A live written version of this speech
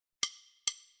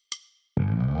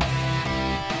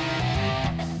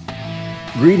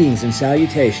Greetings and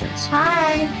salutations.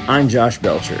 Hi. I'm Josh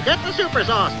Belcher. Get the super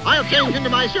sauce. I'll change into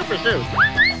my super suit.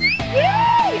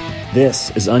 Yay!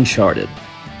 This is Uncharted.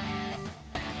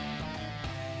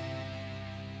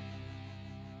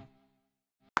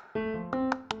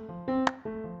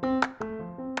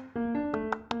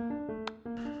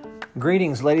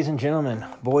 Greetings, ladies and gentlemen,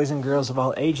 boys and girls of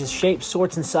all ages, shapes,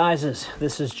 sorts, and sizes.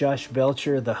 This is Josh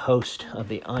Belcher, the host of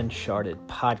the Uncharted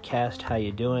podcast. How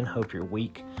you doing? Hope your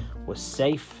week was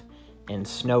safe and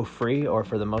snow-free, or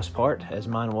for the most part, as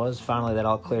mine was. Finally, that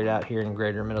all cleared out here in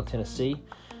greater Middle Tennessee.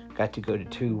 Got to go to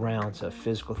 2 rounds of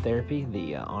physical therapy.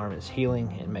 The arm is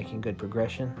healing and making good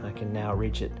progression. I can now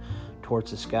reach it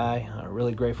towards the sky.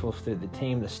 Really grateful to the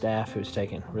team, the staff, who's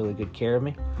taken really good care of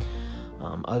me.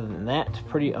 Other than that,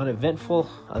 pretty uneventful.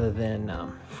 Other than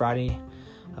Friday,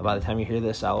 by the time you hear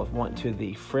this, I'll went to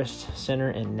the Frist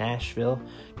Center in Nashville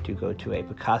to go to a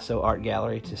Picasso art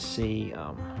gallery to see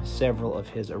several of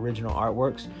his original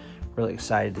artworks. Really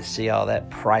excited to see all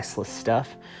that priceless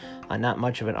stuff. Not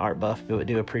much of an art buff, but I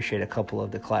do appreciate a couple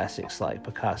of the classics like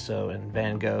Picasso and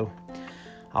Van Gogh.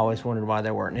 I always wondered why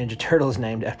there weren't Ninja Turtles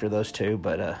named after those two,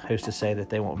 but who's to say that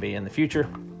they won't be in the future.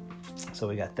 So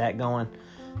we got that going.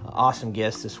 Awesome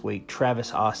guest this week,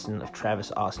 Travis Austin of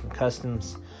Travis Austin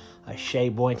Customs, Shay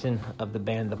Boynton of the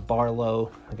band The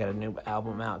Barlow. I got a new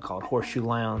album out called Horseshoe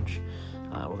Lounge.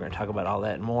 We're going to talk about all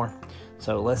that and more.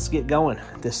 So let's get going.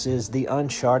 This is the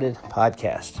Uncharted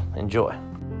podcast. Enjoy.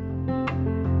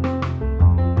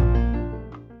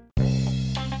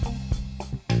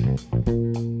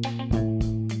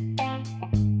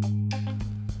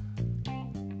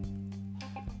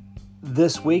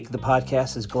 This week, the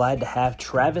podcast is glad to have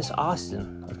Travis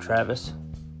Austin of Travis.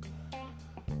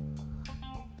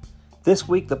 This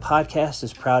week, the podcast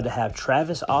is proud to have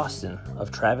Travis Austin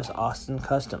of Travis Austin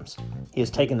Customs. He has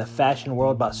taken the fashion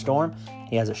world by storm.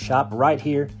 He has a shop right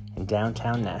here in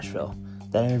downtown Nashville.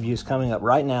 That interview is coming up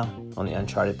right now on the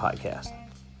Uncharted podcast.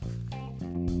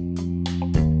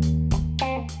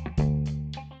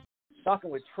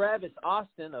 Talking with Travis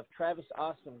Austin of Travis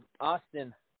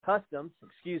Austin Customs.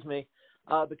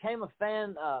 Became a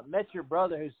fan, met your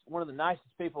brother, who's one of the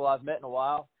nicest people I've met in a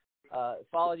while.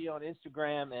 Followed you on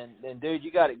Instagram, and dude,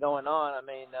 you got it going on. I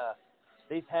mean,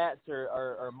 these hats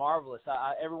are marvelous.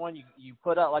 Everyone you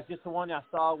put up, like just the one I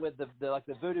saw with the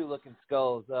voodoo looking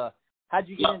skulls. How'd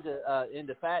you get in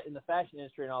the fashion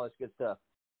industry and all this good stuff?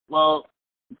 Well,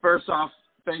 first off,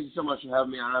 thank you so much for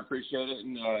having me on. I appreciate it,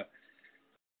 and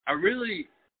I really.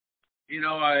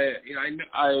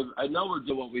 I know we're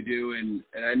doing what we do, and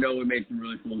I know we make some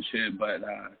really cool shit, but,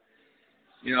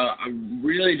 I'm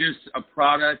really just a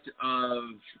product of,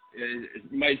 it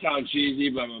might sound cheesy,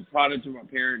 but I'm a product of my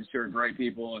parents who are great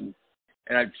people, and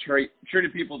I've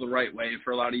treated people the right way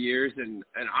for a lot of years, and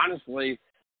honestly,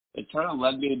 it kind of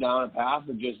led me down a path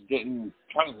of just getting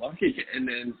kind of lucky, and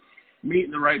then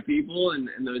meeting the right people, and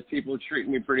those people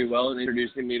treating me pretty well and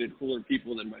introducing me to cooler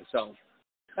people than myself.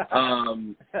 I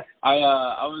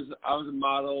was a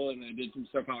model, and I did some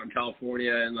stuff out in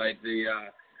California in like the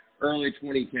early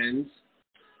 2010s,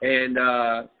 and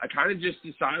I kind of just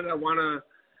decided I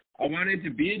wanted to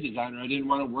be a designer. I didn't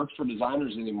want to work for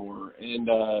designers anymore, and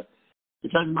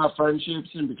because of my friendships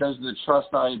and because of the trust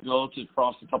I built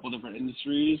across a couple different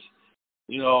industries,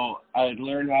 I had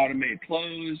learned how to make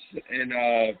clothes, and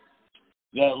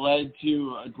that led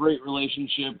to a great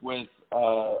relationship with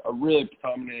a really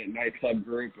prominent nightclub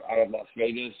group out of Las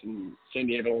Vegas and San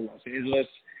Diego and Los Angeles,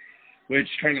 which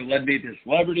kind of led me to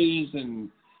celebrities, and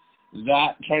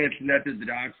that kind of connected the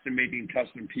dots to making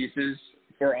custom pieces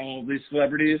for all of these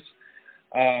celebrities.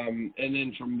 And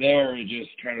then from there, it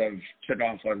just kind of took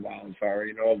off like wildfire.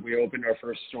 We opened our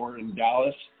first store in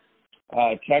Dallas,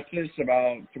 Texas,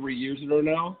 about 3 years ago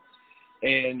now.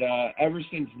 And ever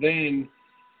since then,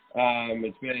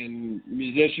 it's been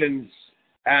musicians,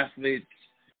 athletes,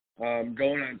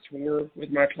 going on tour with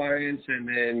my clients, and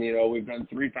then we've done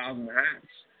 3,000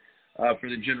 hats for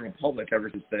the general public ever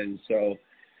since then. So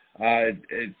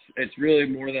it's really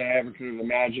more than I ever could have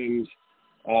imagined,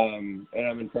 and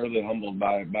I'm incredibly humbled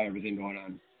by everything going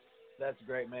on. That's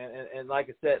great, man. And like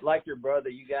I said, like your brother,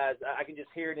 you guys, I can just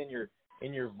hear it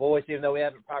in your voice, even though we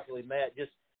haven't properly met.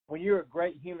 Just when you're a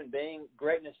great human being,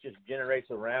 greatness just generates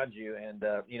around you, and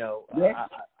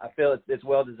I feel it's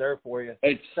well deserved for you.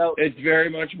 It's very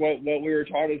much what we were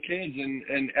taught as kids,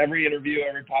 and every interview,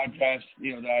 every podcast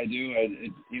that I do,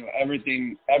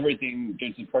 everything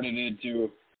gets accredited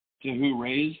to who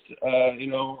raised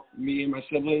me and my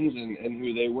siblings and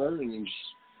who they were, and then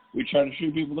we try to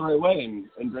treat people the right way,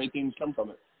 and great things come from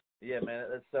it. Yeah, man,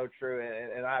 that's so true,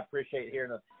 and I appreciate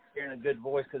hearing a good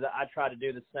voice, because I try to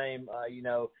do the same,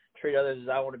 treat others as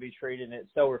I want to be treated, and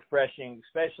it's so refreshing,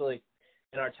 especially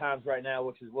in our times right now,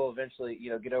 which is we'll eventually,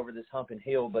 get over this hump and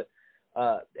heal. But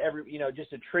just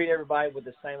to treat everybody with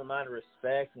the same amount of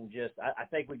respect, and just I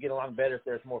think we get along better if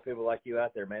there's more people like you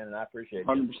out there, man. And I appreciate it.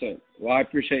 100%. Well, I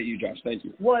appreciate you, Josh. Thank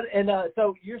you. What and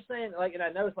so you're saying, like, and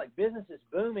I noticed like business is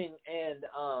booming, and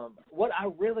what I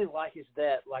really like is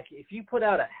that, like, if you put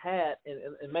out a hat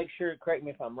and make sure, correct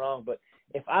me if I'm wrong, but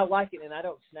if I like it and I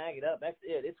don't snag it up, that's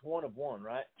it. It's one of one,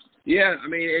 right? Yeah, I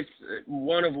mean, it's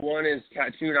one of one is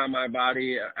tattooed on my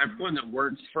body. Everyone that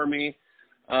works for me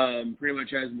pretty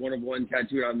much has one of one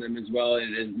tattooed on them as well. It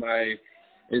is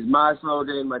my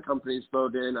slogan, my company's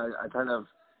slogan. I kind of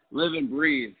live and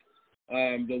breathe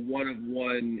the one of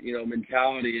one,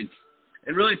 mentality.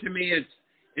 And really to me,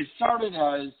 it started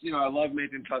as, I love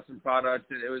making custom products,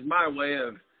 and it was my way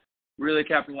of really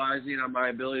capitalizing on my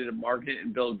ability to market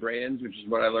and build brands, which is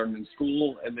what I learned in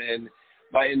school, and then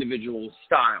my individual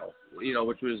style,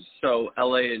 which was so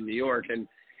LA and New York. And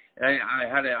I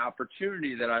had an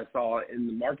opportunity that I saw in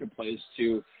the marketplace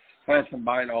to kind of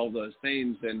combine all those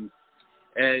things. And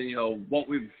what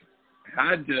we've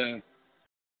had to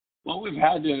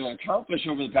accomplish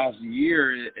over the past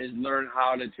year is learn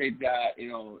how to take that,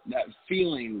 that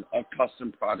feeling of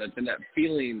custom product and that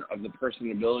feeling of the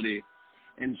personability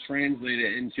and translate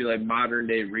it into like modern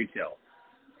day retail.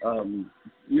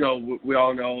 We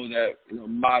all know that,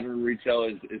 modern retail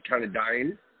is kind of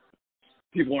dying.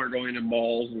 People aren't going to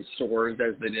malls and stores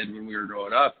as they did when we were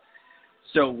growing up.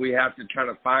 So we have to try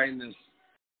to find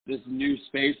this new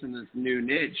space and this new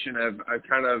niche. And I've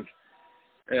kind of,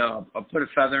 I've put a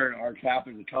feather in our cap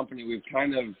as a company. We've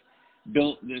kind of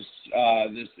built this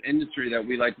industry that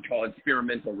we like to call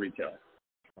experimental retail.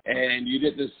 And you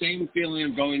get the same feeling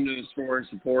of going to the store and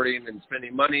supporting and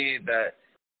spending money that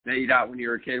you got when you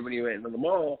were a kid when you went into the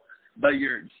mall, but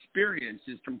your experience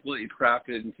is completely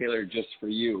crafted and tailored just for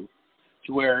you.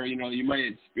 To where, you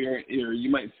might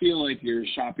feel like you're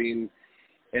shopping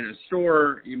in a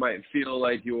store. You might feel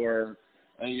like you're,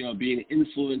 being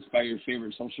influenced by your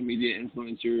favorite social media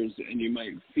influencers, and you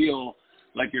might feel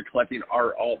like you're collecting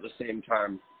art all at the same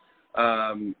time.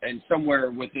 And somewhere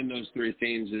within those three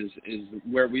things is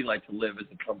where we like to live as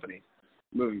a company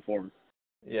moving forward.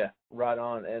 Yeah, right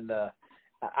on. And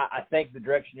I think the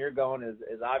direction you're going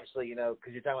is obviously,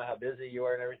 because you're talking about how busy you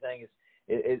are and everything,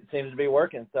 it seems to be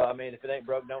working. So, I mean, if it ain't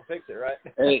broke, don't fix it, right?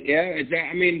 Yeah, exactly.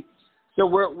 I mean, so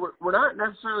we're not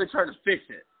necessarily trying to fix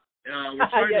it.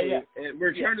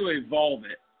 We're trying to evolve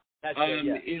it. That's good,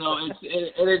 yeah.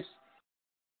 It's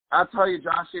I'll tell you,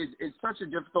 Josh, it's such a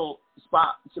difficult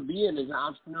spot to be in as an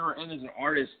entrepreneur and as an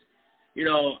artist.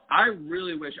 I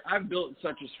really wish I've built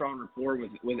such a strong rapport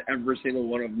with every single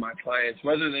one of my clients,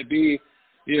 whether they be,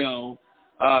 general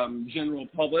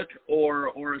public or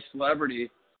a celebrity.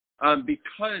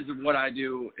 Because of what I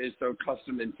do is so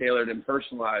custom and tailored and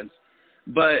personalized.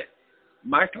 But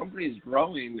my company is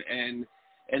growing, and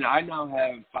I now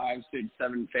have 5, 6,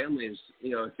 7 families,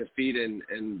 to feed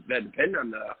and that depend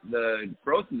on the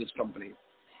growth of this company.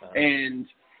 And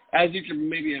as you can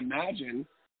maybe imagine,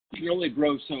 you can only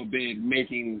grow so big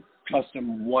making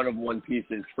custom one of one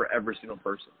pieces for every single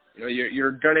person.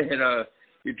 You're gonna hit a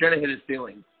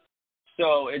ceiling.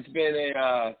 So it's been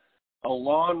a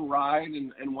long ride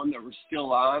and one that we're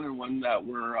still on, and one that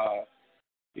we're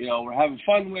having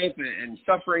fun with and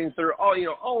suffering through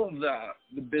all of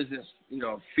the business,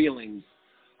 feelings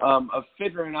of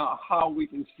figuring out how we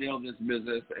can scale this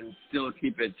business and still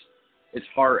keep its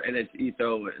heart and its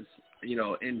ethos,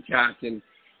 intact, and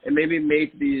maybe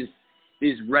make these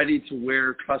ready to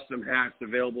wear custom hats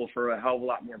available for a hell of a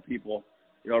lot more people,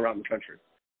 around the country.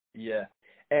 Yeah.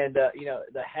 And,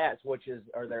 the hats, which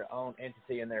are their own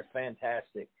entity, and they're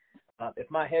fantastic.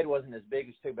 If my head wasn't as big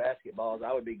as 2 basketballs,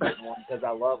 I would be getting one because I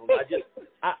love them.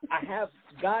 I have,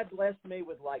 God blessed me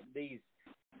with like these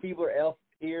Keebler elf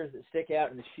ears that stick out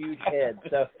and this huge head.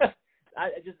 So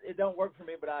it don't work for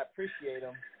me, but I appreciate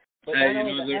them. But hey,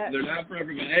 they're not for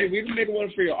everybody. Hey, we can make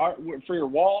one for your art, for your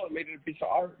wall, and made it a piece of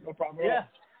art. No problem. Yeah.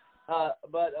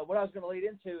 But what I was going to lead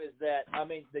into is that, I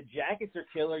mean, the jackets are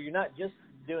killer. You're not just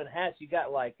doing hats. You got,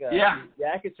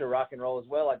 jackets are rock and roll as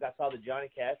well. Like, I saw the Johnny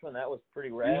Cash one. That was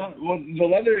pretty rad. Yeah, well, the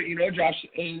leather, Josh,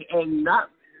 and not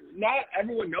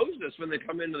everyone knows this when they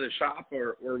come into the shop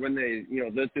or when they,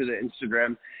 go through the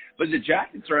Instagram, but the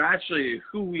jackets are actually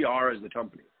who we are as a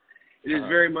company. It is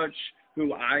very much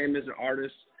who I am as an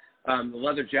artist. The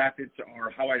leather jackets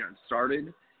are how I got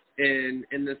started in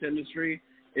this industry.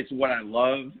 It's what I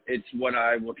love. It's what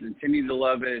I will continue to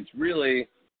love, and it's really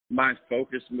my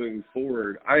focus moving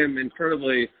forward. I am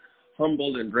incredibly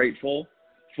humbled and grateful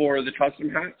for the custom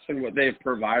hats and what they've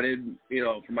provided, you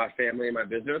know, for my family and my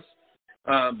business.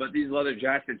 But these leather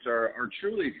jackets are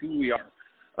truly who we are.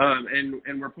 And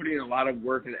we're putting a lot of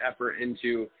work and effort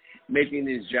into making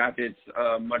these jackets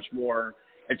much more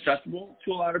accessible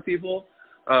to a lot of people.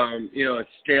 You know, it's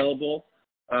scalable,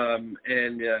 and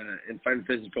find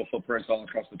physical footprints all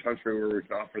across the country where we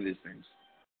can offer these things.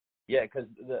 Yeah, because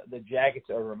the jackets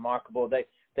are remarkable.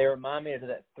 They remind me of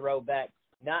that throwback.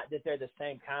 Not that they're the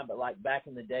same kind, but like back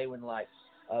in the day when like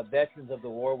veterans of the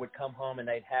war would come home and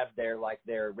they'd have their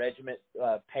regiment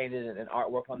painted and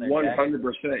artwork on their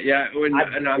 100%. Yeah,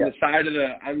 and on the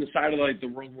side of like the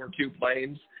World War II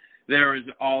planes, there was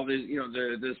all the, you know,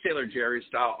 the Sailor Jerry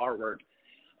style artwork.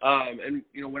 And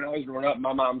you know, when I was growing up,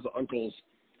 my mom's uncles.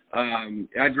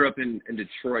 I grew up in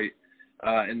Detroit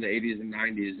in the 80s and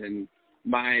 90s, and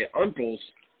my uncles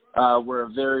were a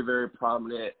very, very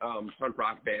prominent punk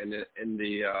rock band in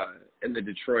the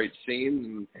Detroit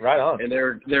scene. And, right on. And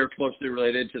they're closely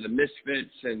related to the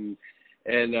Misfits and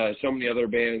so many other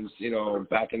bands, you know,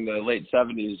 back in the late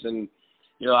 70s. And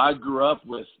you know, I grew up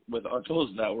with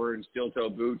uncles that were in steel toe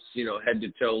boots, you know, head to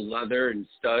toe leather and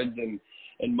studs and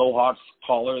mohawks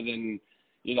taller than,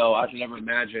 you know, I could ever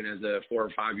imagine as a 4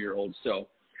 or 5 year old. So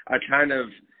I kind of,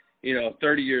 you know,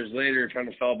 30 years later, kind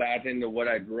of fell back into what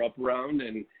I grew up around,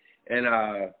 and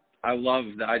I love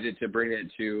that I get to bring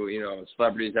it to, you know,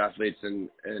 celebrities, athletes,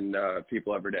 and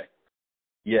people every day.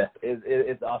 Yeah,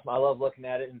 it's awesome. I love looking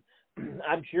at it, and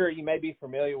I'm sure you may be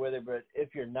familiar with it, but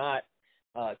if you're not,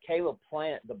 Caleb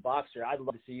Plant, the boxer, I'd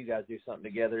love to see you guys do something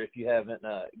together if you haven't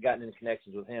gotten into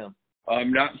connections with him.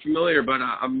 I'm not familiar, but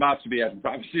I'm about to be. I can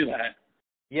probably see that.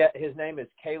 Yeah, his name is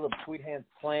Caleb Sweethands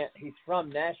Plant. He's from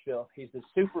Nashville. He's the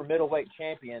super middleweight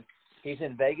champion. He's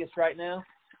in Vegas right now.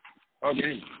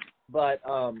 Okay. But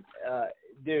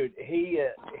dude, he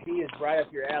is right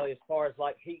up your alley as far as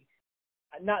like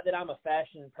not that I'm a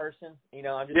fashion person, you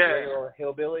know, I'm just a regular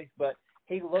hillbilly, but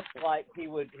he looks like he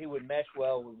would mesh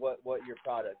well with what your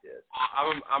product is.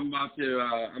 I'm about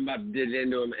to dig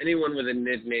into him. Anyone with a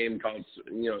nickname called,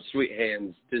 you know, Sweet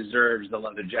Hands deserves the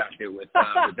leather jacket with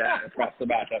that across the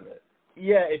back of it.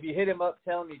 Yeah, if you hit him up,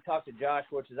 tell him you talked to Josh,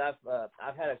 which is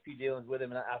I've had a few dealings with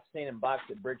him, and I've seen him box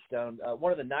at Bridgestone.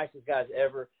 One of the nicest guys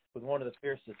ever, with one of the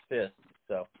fiercest fists.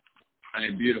 So.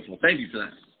 Hey, beautiful. Thank you for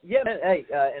that. Yeah, man, hey,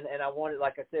 and I wanted,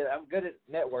 like I said, I'm good at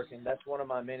networking. That's one of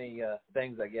my many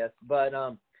things, I guess. But I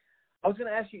was going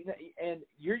to ask you, and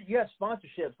you have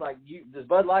sponsorships. Like, does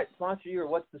Bud Light sponsor you, or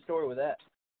what's the story with that?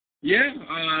 Yeah,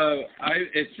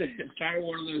 it's kind of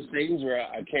one of those things where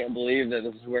I can't believe that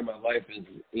this is where my life is,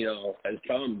 you know, has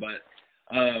come. But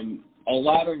a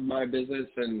lot of my business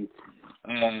and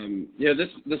you know,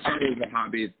 this started as a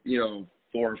hobby, you know,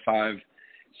 4 or 5,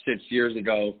 6 years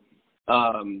ago.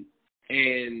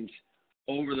 And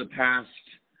over the past,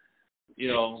 you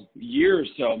know, year or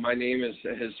so, my name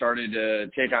has started to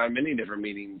take on many different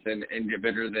meanings and get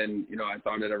bigger than, you know, I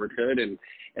thought it ever could.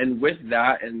 And with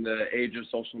that, in the age of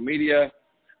social media,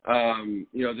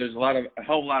 you know, there's a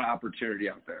hell of a lot of opportunity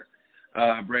out there.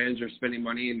 Brands are spending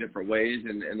money in different ways,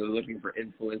 and they're looking for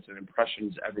influence and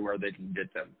impressions everywhere they can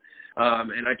get them.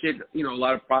 And I take, you know, a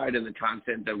lot of pride in the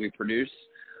content that we produce.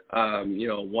 You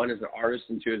know, one as an artist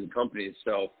and 2 as a company.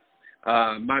 So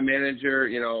my manager,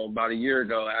 you know, about a year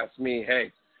ago asked me,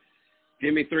 hey,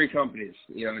 give me 3 companies.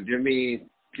 You know, give me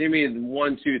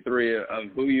 1, 2, 3 of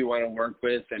who you want to work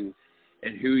with and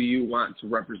who you want to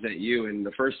represent you. And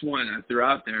the first one I threw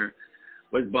out there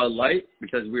was Bud Light,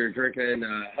 because we were drinking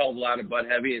a hell of a lot of Bud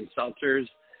Heavy and seltzers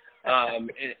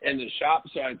in the shop.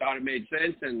 So I thought it made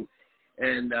sense. And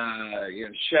you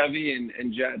know, Chevy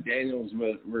and Jack Daniels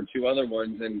were 2 other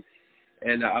ones,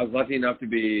 and I was lucky enough to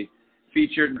be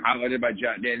featured and highlighted by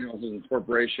Jack Daniels as a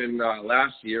corporation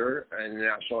last year in a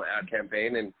national ad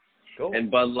campaign, and cool. And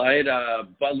Bud Light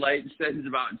sends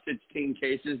about 16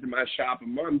 cases to my shop a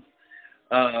month,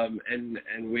 and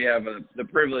we have the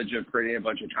privilege of creating a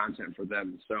bunch of content for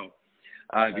them. So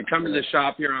if you come to the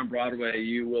shop here on Broadway,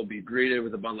 you will be greeted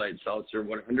with a Bud Light seltzer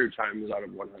 100 times out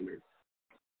of 100.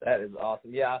 That is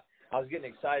awesome. Yeah, I was getting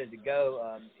excited to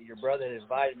go. Your brother had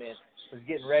invited me and was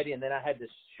getting ready, and then I had this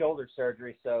shoulder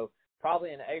surgery. So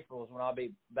probably in April is when I'll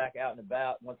be back out and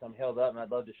about once I'm held up, and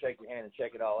I'd love to shake your hand and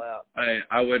check it all out.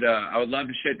 I would love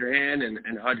to shake your hand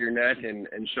and hug your neck and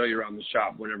show you around the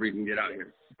shop whenever you can get out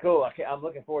here. Cool. I'm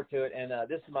looking forward to it. And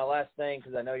this is my last thing,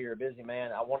 because I know you're a busy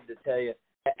man. I wanted to tell you,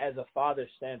 as a father's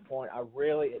standpoint, I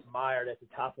really admired at the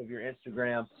top of your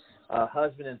Instagram,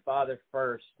 husband and father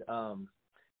first.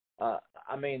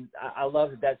 I mean, I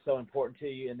love that that's so important to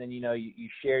you. And then, you know, you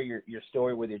share your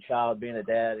story with your child being a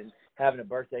dad and having a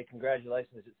birthday.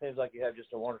 Congratulations. It seems like you have just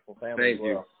a wonderful family. Thank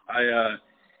you.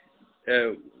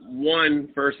 one,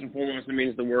 first and foremost, it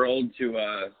means the world to,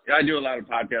 I do a lot of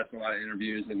podcasts and a lot of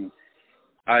interviews, and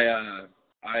I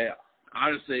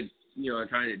honestly, I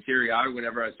kind of get teary-eyed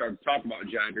whenever I start talking about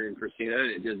Jagger and Christina,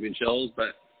 and it gives me chills,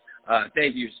 but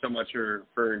thank you so much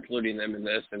for including them in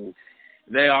this. And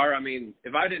they are,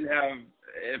 if I didn't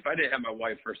have my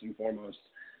wife first and foremost,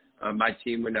 my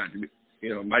team would not,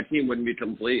 my team wouldn't be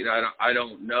complete. I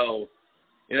don't know.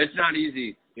 It's not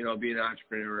easy, being an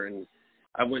entrepreneur, and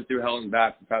I went through hell and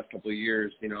back the past couple of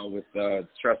years, with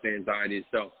stress and anxiety.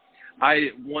 So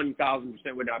I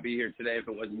 1,000% would not be here today if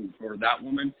it wasn't for that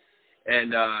woman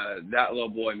and that little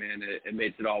boy, man. It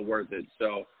makes it all worth it.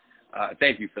 So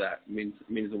thank you for that. It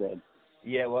means the world.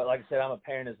 Yeah, well, like I said, I'm a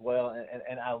parent as well,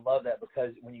 and I love that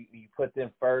because when you put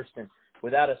them first, and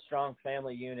without a strong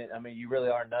family unit, you really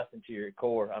are nothing to your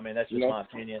core. That's just my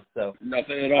opinion. So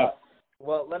nothing at all.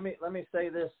 Well, let me say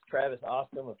this, Travis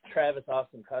Austin with Travis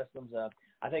Austin Customs.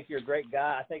 I think you're a great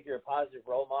guy. I think you're a positive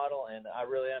role model, and I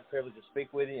really am privileged to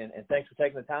speak with you. And thanks for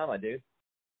taking the time, my dude.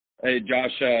 Hey,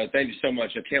 Josh, thank you so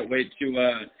much. I can't wait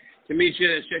to meet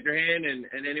you, shake your hand, and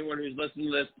anyone who's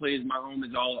listening to this, please, my home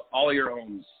is all your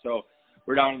homes. So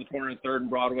we're down on the corner of 3rd and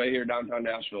Broadway here downtown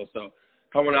Nashville. So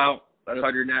come on out, let us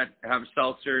hug your neck, have a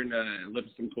seltzer, and lift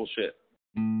some cool shit.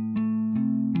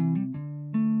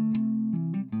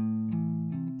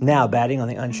 Now batting on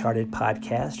the Uncharted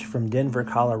podcast from Denver,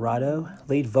 Colorado,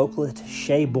 lead vocalist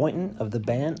Shay Boynton of the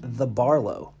band The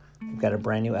Barlow. We've got a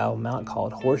brand new album out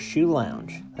called Horseshoe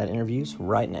Lounge. That interview's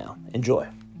right now. Enjoy.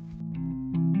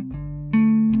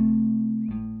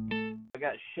 I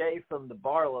got Shay from The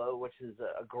Barlow, which is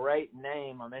a great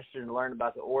name. I'm interested in learning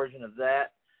about the origin of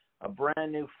that. A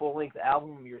brand new full-length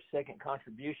album, your second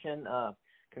contribution.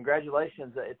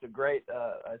 Congratulations! It's a great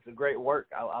work.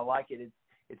 I like it.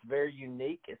 It's very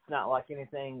unique. It's not like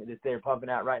anything that they're pumping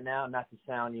out right now. Not to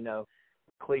sound,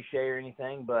 cliche or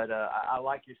anything, but I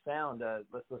like your sound.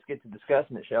 Let's get to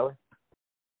discussing it, shall we?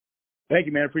 Thank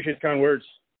you, man. Appreciate the kind words.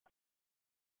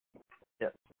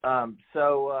 Yeah.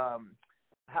 So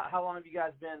how long have you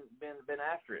guys been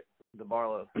after it, The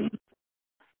Barlow?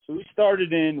 So we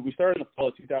started in the fall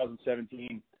of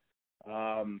 2017.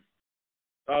 I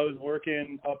was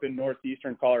working up in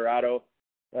northeastern Colorado.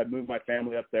 I'd moved my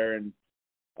family up there, and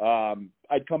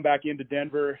I'd come back into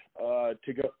Denver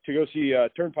to go see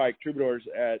Turnpike Troubadours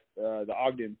at the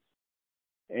Ogden,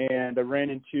 and I ran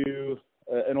into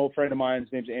an old friend of mine.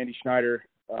 His name's Andy Schneider.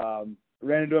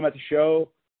 Ran into him at the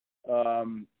show.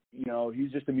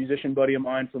 He's just a musician buddy of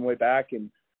mine from way back,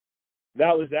 and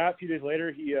that was that. A few days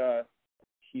later, he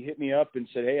hit me up and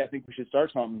said, "Hey, I think we should start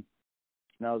something."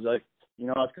 And I was like, I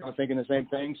was kind of thinking the same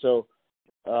thing. So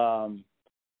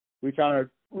we kind of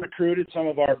recruited some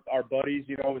of our buddies,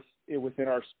 within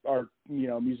our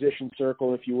musician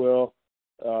circle, if you will.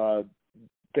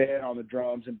 Ben on the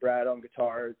drums and Brad on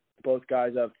guitar. Both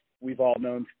guys we've all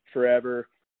known forever,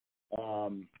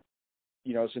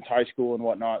 since high school and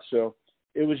whatnot. So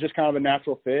it was just kind of a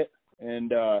natural fit.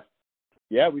 And,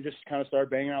 we just kind of started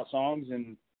banging out songs.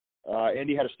 And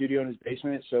Andy had a studio in his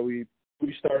basement. So we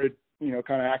started,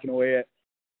 kind of hacking away at,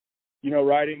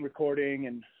 writing, recording,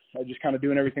 and just kind of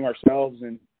doing everything ourselves.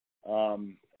 And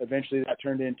eventually that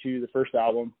turned into the first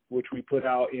album, which we put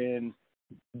out in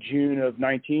June of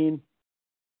 19.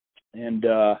 And,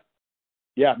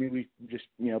 we just,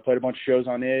 played a bunch of shows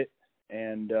on it.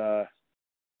 And,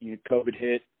 COVID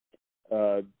hit,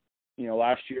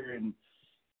 last year. And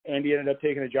Andy ended up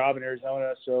taking a job in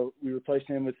Arizona. So we replaced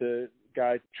him with a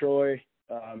guy, Troy.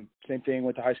 Same thing,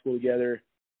 went to high school together.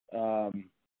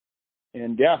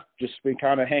 Just been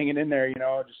kind of hanging in there,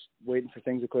 just waiting for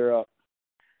things to clear up.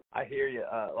 I hear you.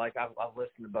 I've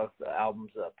listened to both the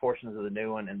albums, portions of the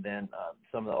new one, and then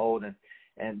some of the old,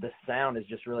 and the sound is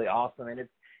just really awesome. And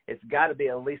it's got to be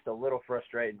at least a little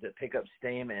frustrating to pick up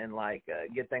steam and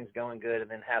get things going good, and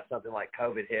then have something like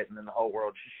COVID hit, and then the whole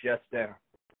world just shuts down.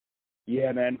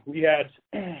 Yeah, man. We had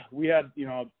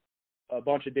a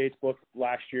bunch of dates booked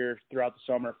last year throughout the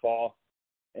summer, fall.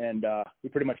 And we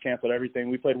pretty much canceled everything.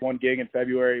 We played one gig in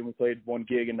February, and we played one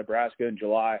gig in Nebraska in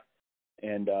July,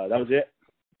 and that was it.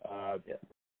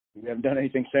 We haven't done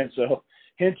anything since. So,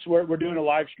 hence we're doing a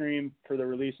live stream for the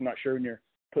release. I'm not sure when you're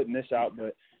putting this out,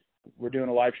 but we're doing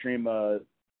a live stream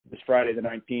this Friday, the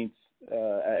 19th,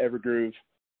 at Evergroove,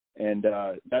 and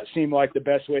that seemed like the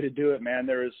best way to do it, man.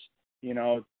 There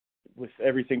was, with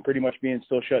everything pretty much being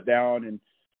still shut down and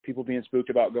people being spooked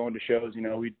about going to shows,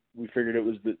 we figured it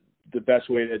was the best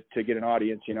way to get an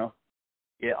audience,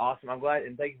 Yeah, awesome. I'm glad,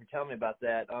 and thank you for telling me about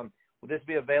that. Will this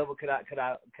be available? Could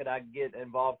I get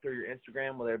involved through your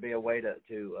Instagram? Will there be a way to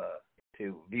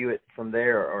view it from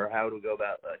there, or how do we go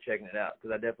about checking it out?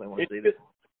 Because I definitely want to see this.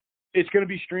 it's going to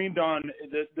be streamed on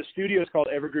the studio is called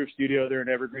Evergroove Studio. They're in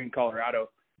Evergreen, Colorado,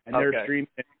 and they're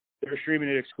streaming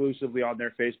it exclusively on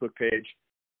their Facebook page.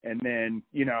 And then,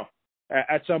 you know,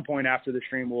 at some point after the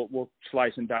stream, we'll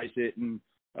slice and dice it and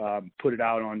put it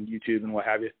out on YouTube and what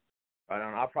have you. Right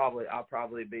on. I'll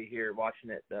probably be here watching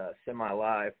it semi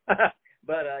live.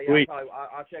 But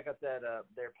I'll check out that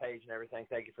their page and everything.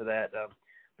 Thank you for that.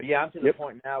 But yeah, I'm to the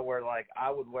point now where like I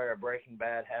would wear a Breaking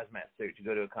Bad hazmat suit to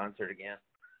go to a concert again.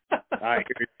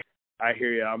 I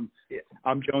hear you.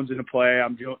 I'm jonesing to play.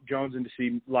 I'm jonesing to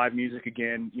see live music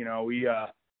again. You know, we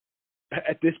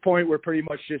at this point we're pretty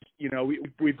much just, you know,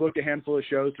 we booked a handful of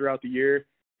shows throughout the year,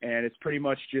 and it's pretty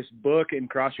much just book and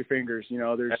cross your fingers. You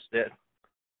know, there's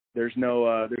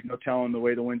no telling the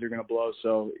way the winds are going to blow.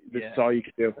 So this is all you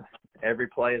can do. Every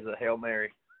play is a Hail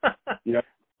Mary. Yeah,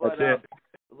 that's it.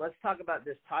 Let's talk about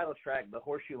this title track, The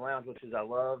Horseshoe Lounge, which is I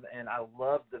love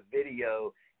the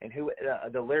video and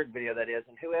the lyric video that is,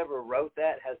 and whoever wrote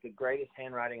that has the greatest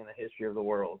handwriting in the history of the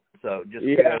world. So just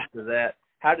kudos to that.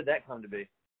 How did that come to be?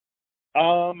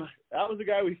 That was a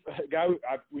guy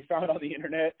we found on the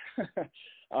internet.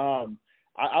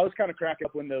 I was kind of cracking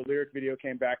up when the lyric video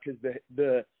came back because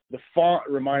the font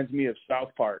reminds me of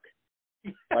South Park,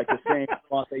 like the same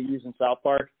font they use in South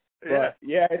Park. But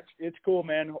yeah, it's cool,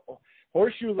 man.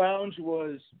 Horseshoe Lounge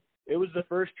was the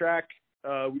first track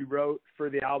we wrote for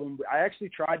the album. I actually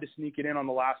tried to sneak it in on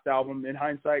the last album. In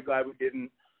hindsight, glad we didn't.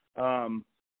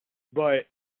 But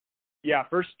yeah,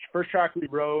 first track we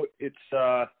wrote. It's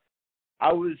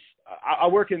I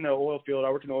work in the oil field. I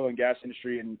work in the oil and gas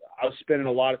industry, and I was spending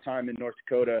a lot of time in North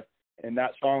Dakota. And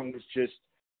that song was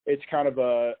it's kind of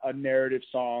a narrative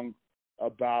song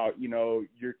about, you know,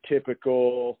 your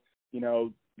typical, you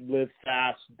know, live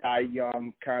fast, die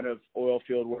young kind of oil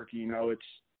field work. You know,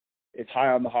 it's high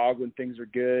on the hog when things are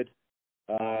good.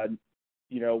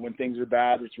 You know, when things are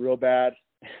bad, it's real bad.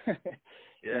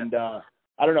 And I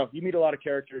don't know, you meet a lot of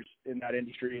characters in that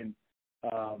industry, and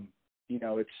you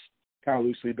know, it's kind of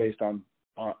loosely based on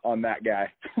that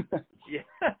guy. Yeah,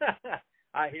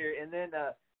 I hear. And then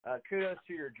kudos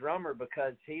to your drummer,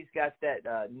 because he's got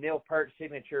that Neil Peart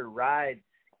signature ride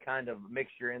kind of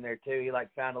mixture in there too. He like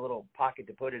found a little pocket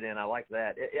to put it in. I like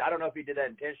that. I don't know if he did that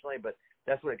intentionally, but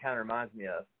that's what it kind of reminds me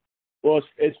of. Well,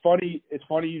 it's funny. It's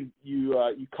funny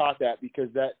you caught that, because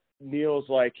that Neil's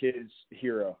like his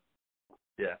hero.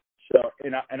 Yeah. So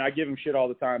and I give him shit all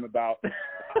the time about.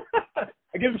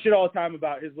 I give him shit all the time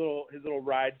about his little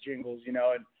ride jingles, you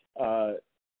know, and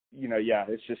you know, yeah,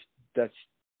 it's just that's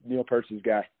Neil Peart's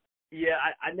guy. Yeah,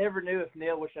 I never knew if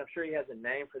Neil, which I'm sure he has a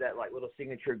name for that like little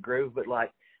signature groove, but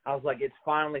like I was like, it's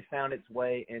finally found its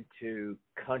way into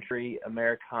country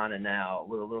Americana now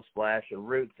with a little splash of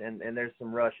roots, and there's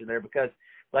some Rush in there, because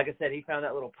like I said, he found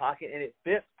that little pocket and it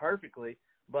fits perfectly.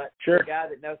 But sure. The guy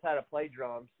that knows how to play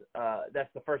drums,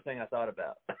 that's the first thing I thought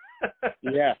about.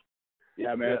 Yeah,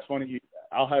 man, it's funny.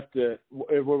 I'll have to,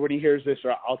 when he hears this,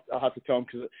 I'll have to tell him,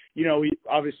 because, you know, we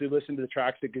obviously listened to the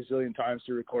tracks a gazillion times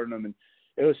to recording them, and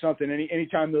it was something,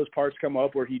 anytime those parts come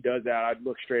up where he does that, I'd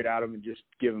look straight at him and just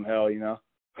give him hell, you know.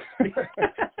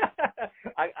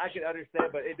 I can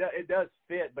understand, but it does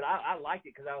fit. But I liked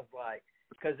it, because I was like,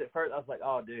 because at first I was like,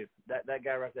 oh, dude, that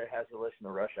guy right there has to listen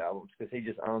to Rush albums, because he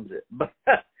just owns it. But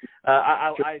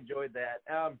I enjoyed that.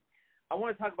 I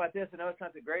want to talk about this. I know it's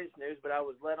not the greatest news, but I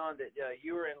was led on that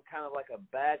you were in kind of like a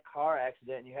bad car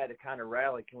accident and you had to kind of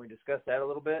rally. Can we discuss that a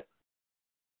little bit?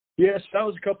 Yes, that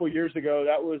was a couple of years ago.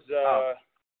 That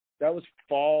was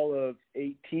fall of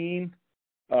 2018.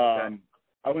 Okay.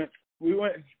 I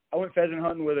went pheasant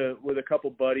hunting with a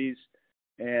couple buddies,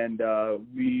 and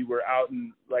we were out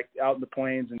in the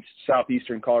plains in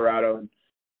southeastern Colorado, and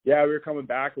yeah, we were coming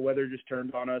back. The weather just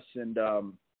turned on us, and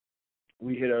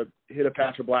we hit a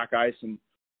patch of black ice and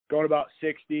going about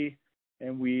 60,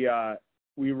 and we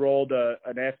rolled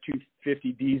an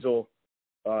F-250 diesel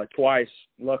twice.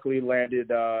 Luckily landed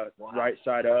right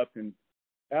side up, and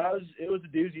it was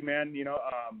a doozy, man. You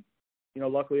know,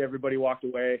 luckily everybody walked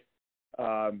away.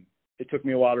 It took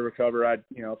me a while to recover. I had,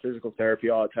 you know, physical therapy,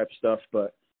 all that type of stuff,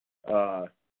 but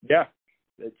yeah,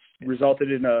 it's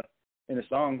resulted in a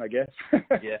song, I guess.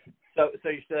 Yeah. So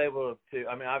you're still able to,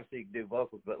 I mean, obviously you can do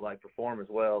vocals, but like perform as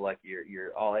well, like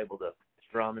you're all able to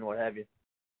strum and what have you.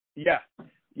 Yeah.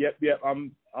 Yep.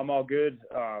 I'm all good.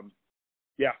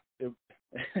 Yeah.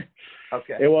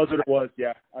 Okay. It was what it was.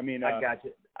 Yeah. I mean, I got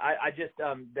you. I just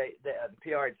the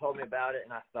PR had told me about it,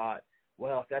 and I thought,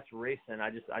 well, if that's recent, I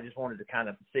just wanted to kind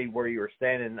of see where you were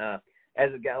standing.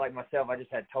 As a guy like myself, I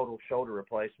just had total shoulder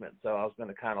replacement, so I was going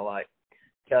to kind of like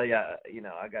tell you,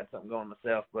 I got something going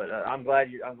myself, but I'm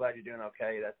glad you're doing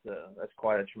okay. That's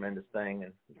quite a tremendous thing,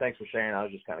 and thanks for sharing. I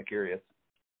was just kind of curious.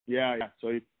 Yeah. So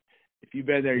if you've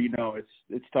been there,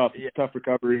 it's tough. It's tough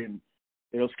recovery, and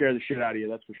it'll scare the shit out of you.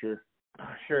 That's for sure.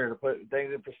 Sure, to put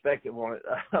things in perspective on it,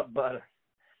 but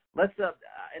let's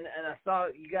and I saw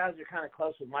you guys are kind of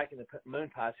close with Mike and the Moon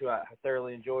Pies, who I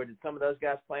thoroughly enjoyed. Did some of those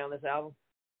guys play on this album?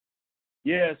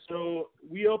 Yeah, so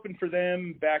we opened for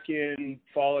them back in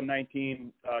fall of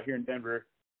 19 here in Denver,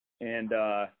 and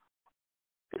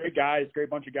great guys, great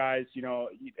bunch of guys.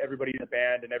 Everybody in the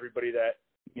band and everybody that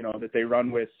that they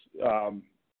run with.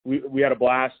 We had a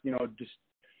blast. Just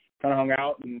kind of hung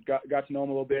out and got to know them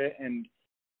a little bit, and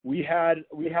we had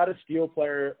a steel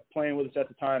player playing with us at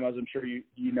the time. As I'm sure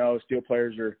steel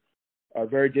players are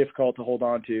very difficult to hold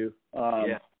on to.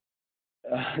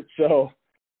 So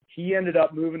he ended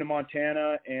up moving to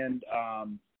Montana, and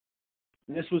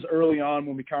this was early on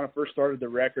when we kind of first started the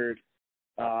record.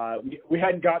 We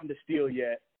hadn't gotten to steel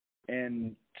yet,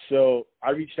 and so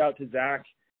I reached out to Zach,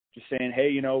 just saying,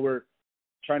 hey, we're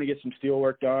trying to get some steel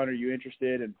work done. Are you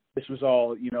interested? And this was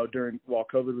all while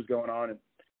COVID was going on, and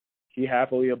he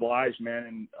happily obliged, man,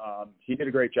 and he did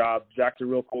a great job. Zach's a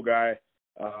real cool guy.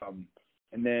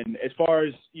 And then as far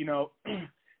as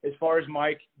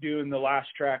Mike doing the last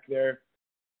track there,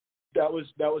 that was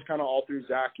kind of all through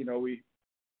Zach. We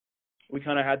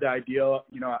kind of had the idea,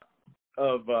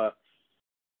 of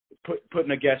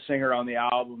putting a guest singer on the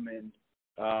album, and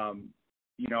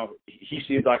he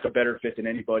seemed like a better fit than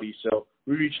anybody. So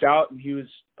we reached out, and he was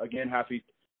again happy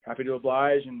to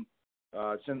oblige and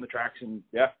send the tracks, and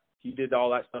yeah. He did all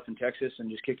that stuff in Texas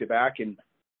and just kicked it back, and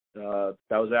that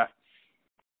was that.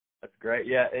 That's great.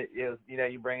 Yeah, it was.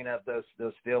 You bringing up those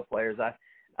steel players. I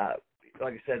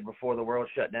like I said before the world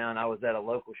shut down, I was at a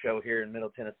local show here in Middle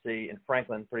Tennessee in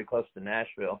Franklin, pretty close to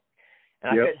Nashville,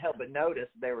 and I couldn't help but notice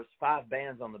there was 5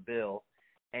 bands on the bill,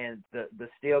 and the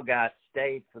steel guy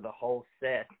stayed for the whole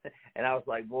set. And I was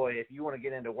like, boy, if you want to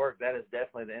get into work, that is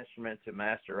definitely the instrument to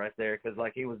master right there, because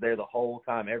he was there the whole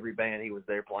time, every band he was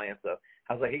there playing. So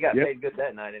I was like, he got paid good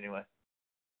that night anyway.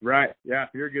 Right. Yeah.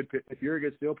 If you're a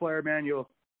good steel player, man, you'll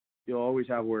always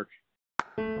have work.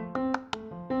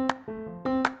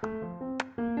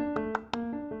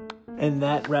 And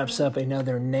that wraps up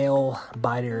another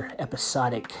nail-biter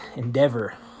episodic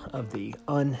endeavor of the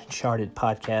Uncharted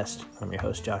podcast. I'm your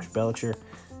host, Josh Belcher.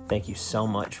 Thank you so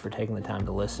much for taking the time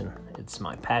to listen. It's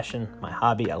my passion, my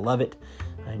hobby. I love it.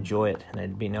 I enjoy it, and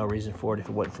there'd be no reason for it if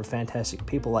it wasn't for fantastic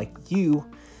people like you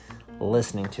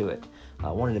listening to it.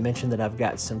 I wanted to mention that I've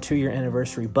got some 2-year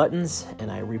anniversary buttons,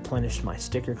 and I replenished my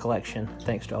sticker collection.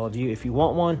 Thanks to all of you. If you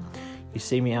want one, you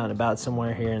see me out and about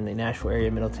somewhere here in the Nashville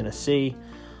area, Middle Tennessee,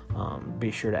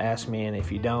 be sure to ask me, and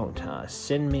if you don't,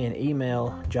 send me an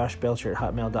email,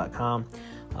 joshbelcher@hotmail.com.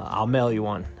 I'll mail you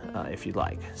one if you'd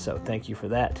like. So thank you for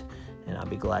that, and I'll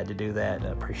be glad to do that. I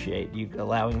appreciate you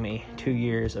allowing me 2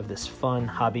 years of this fun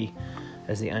hobby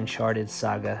as the Uncharted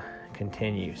saga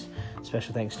continues.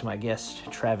 Special thanks to my guest,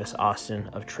 Travis Austin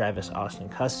of Travis Austin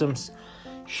Customs,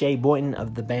 Shay Boynton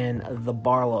of the band The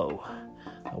Barlow.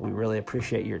 We really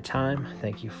appreciate your time.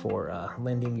 Thank you for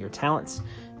lending your talents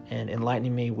and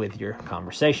enlightening me with your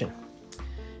conversation.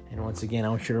 And once again, I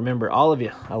want you to remember, all of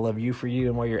you, I love you for you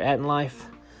and where you're at in life.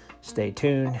 Stay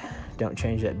tuned. Don't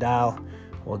change that dial.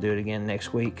 We'll do it again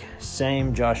next week.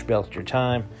 Same Josh Belcher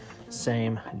time,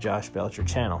 same Josh Belcher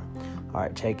channel. All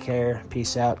right, take care.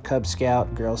 Peace out. Cub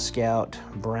Scout, Girl Scout,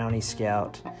 Brownie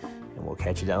Scout, and we'll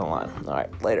catch you down the line. All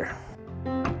right, later.